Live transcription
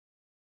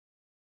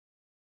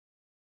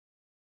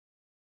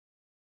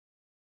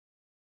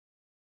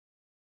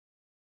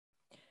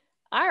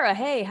Ira,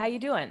 hey, how you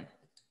doing?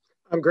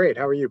 I'm great.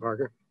 How are you,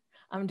 Parker?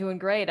 I'm doing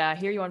great. I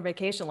hear you on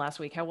vacation last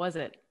week. How was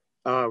it?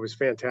 It was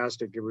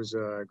fantastic. It was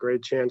a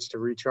great chance to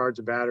recharge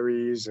the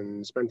batteries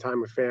and spend time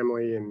with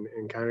family and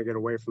kind of get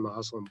away from the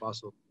hustle and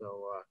bustle.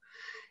 So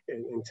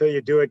until you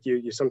do it,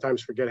 you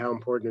sometimes forget how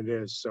important it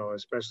is. So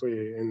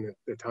especially in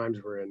the times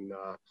we're in,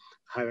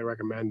 highly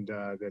recommend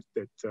that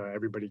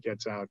everybody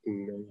gets out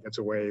and gets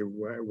away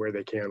where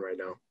they can right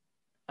now.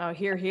 Oh,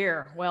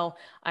 here. Well,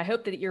 I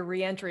hope that your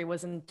reentry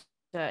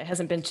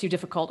hasn't been too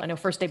difficult. I know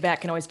first day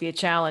back can always be a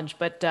challenge,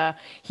 but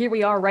here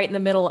we are right in the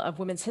middle of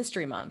Women's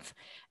History Month.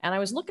 And I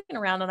was looking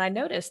around and I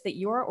noticed that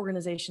your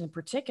organization in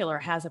particular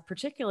has a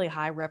particularly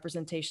high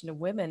representation of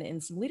women in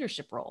some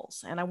leadership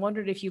roles. And I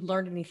wondered if you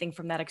learned anything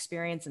from that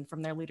experience and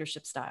from their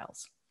leadership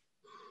styles.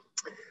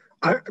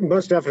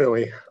 Most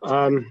definitely.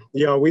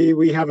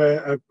 We have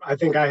I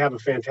think I have a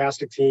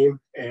fantastic team,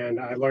 and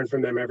I learn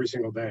from them every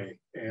single day.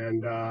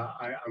 And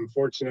I'm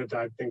fortunate.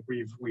 I think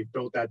we've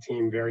built that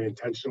team very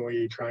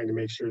intentionally, trying to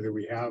make sure that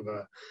we have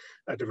a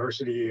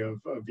diversity of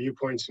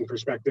viewpoints and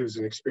perspectives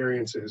and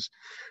experiences.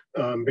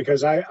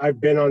 Because I've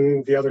been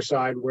on the other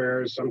side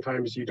where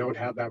sometimes you don't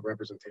have that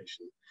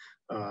representation.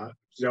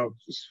 So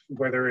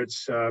whether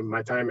it's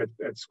my time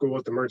at school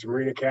at the Merchant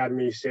Marine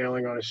Academy,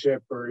 sailing on a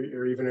ship, or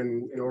even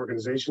in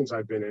organizations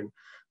I've been in,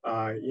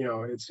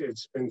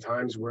 it's been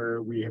times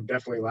where we have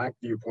definitely lacked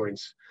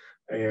viewpoints,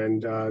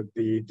 and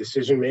the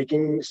decision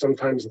making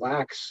sometimes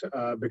lacks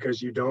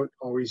because you don't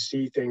always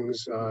see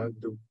things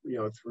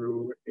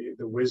through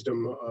the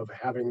wisdom of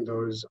having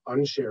those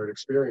unshared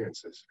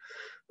experiences.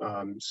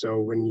 So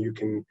when you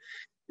can,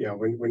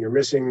 when you're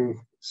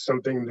missing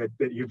something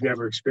that you've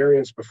never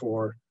experienced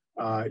before,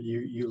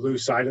 you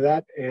lose sight of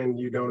that, and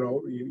you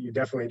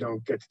definitely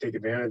don't get to take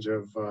advantage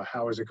of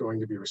how is it going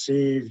to be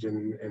received,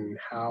 and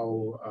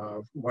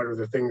how what are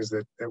the things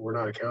that we're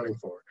not accounting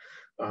for.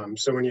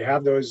 So when you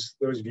have those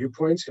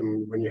viewpoints,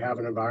 and when you have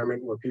an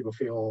environment where people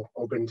feel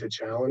open to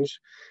challenge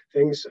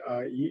things,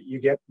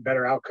 you get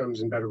better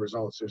outcomes and better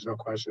results. There's no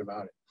question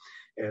about it.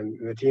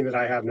 And the team that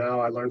I have now,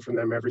 I learn from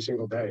them every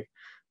single day.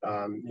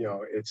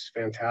 It's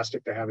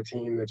fantastic to have a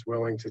team that's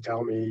willing to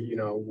tell me,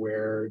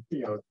 where,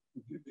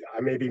 I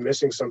may be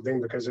missing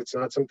something because it's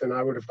not something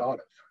I would have thought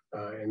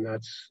of. And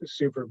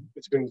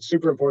it's been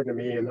super important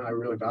to me, and I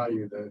really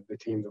value the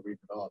team that we've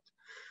developed.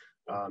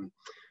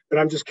 But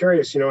I'm just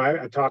curious,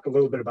 I talk a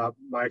little bit about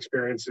my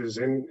experiences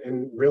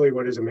in really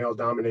what is a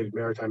male-dominated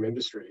maritime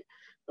industry.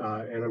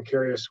 And I'm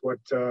curious, what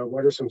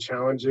are some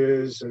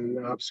challenges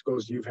and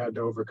obstacles you've had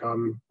to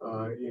overcome,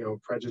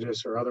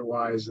 prejudice or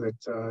otherwise, that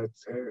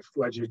have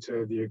led you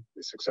to the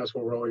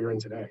successful role you're in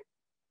today?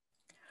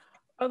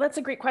 Oh, that's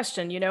a great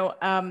question.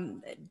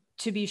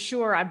 To be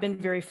sure, I've been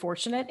very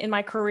fortunate in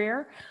my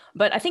career,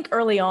 but I think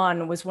early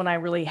on was when I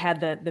really had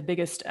the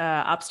biggest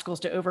obstacles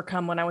to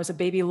overcome when I was a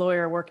baby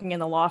lawyer working in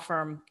the law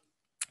firm.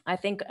 I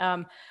think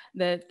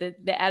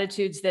the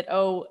attitudes that,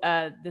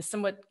 the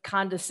somewhat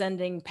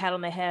condescending pat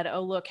on the head,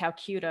 oh, look how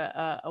cute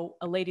a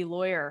lady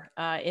lawyer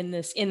in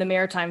the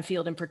maritime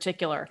field in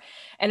particular.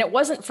 And it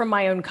wasn't from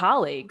my own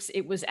colleagues.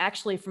 It was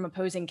actually from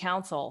opposing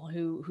counsel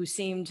who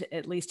seemed,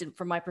 at least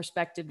from my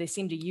perspective, they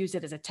seemed to use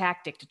it as a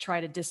tactic to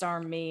try to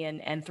disarm me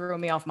and throw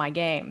me off my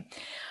game.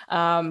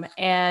 It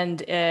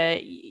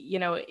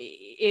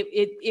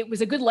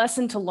was a good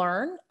lesson to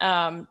learn,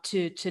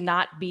 to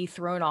not be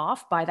thrown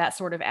off by that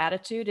sort of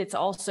attitude. It's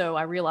also,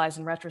 I realize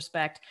in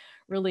retrospect,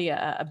 really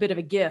a bit of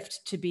a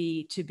gift to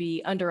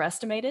be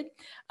underestimated.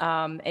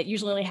 It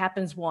usually only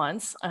happens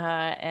once,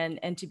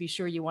 and to be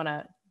sure, you want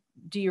to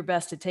do your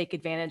best to take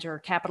advantage or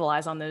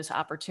capitalize on those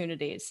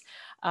opportunities.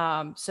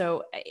 And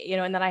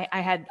then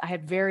I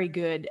had very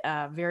good,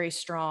 very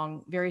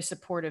strong, very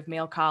supportive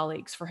male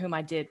colleagues for whom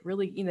I did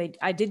really,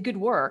 I did good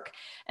work.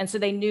 And so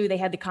they knew they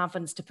had the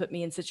confidence to put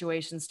me in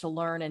situations to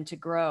learn and to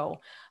grow,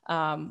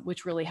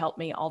 which really helped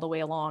me all the way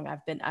along.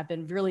 I've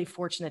been really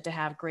fortunate to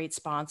have great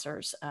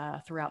sponsors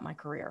throughout my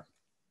career.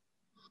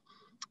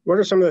 What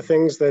are some of the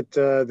things that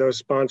those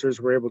sponsors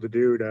were able to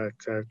do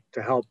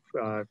to help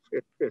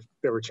if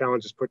there were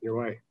challenges put in your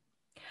way?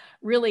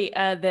 Really,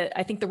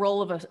 I think the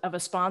role of a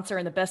sponsor,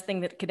 and the best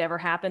thing that could ever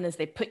happen, is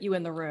they put you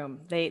in the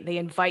room. They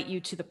invite you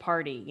to the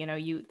party.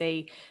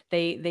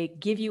 They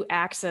give you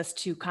access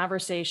to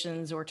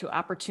conversations or to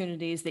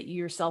opportunities that you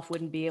yourself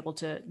wouldn't be able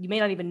to. You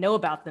may not even know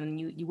about them.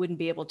 You wouldn't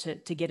be able to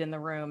get in the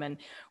room. And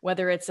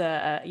whether it's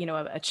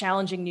a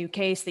challenging new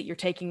case that you're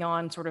taking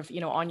on sort of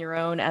on your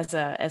own as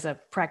a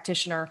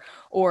practitioner,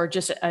 or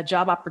just a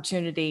job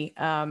opportunity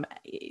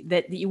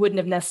that you wouldn't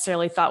have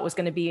necessarily thought was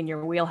going to be in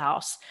your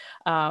wheelhouse.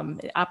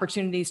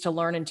 Opportunities to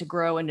learn and to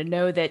grow, and to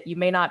know that you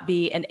may not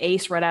be an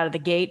ace right out of the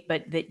gate,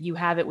 but that you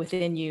have it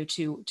within you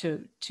to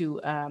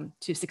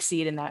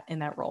succeed in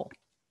that role.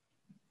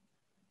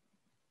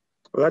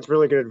 Well, that's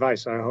really good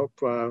advice. I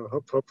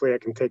hopefully I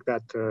can take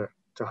that to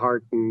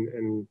heart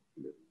and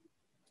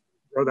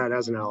grow that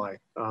as an ally.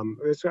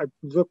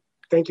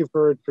 Thank you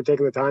for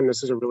taking the time.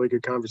 This is a really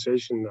good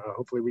conversation.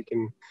 Hopefully we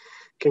can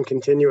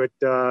continue it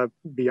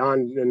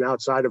beyond and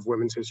outside of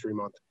Women's History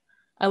Month.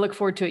 I look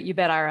forward to it. You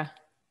bet, Ira.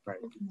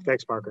 Right.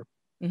 Thanks, Parker.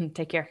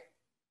 Take care.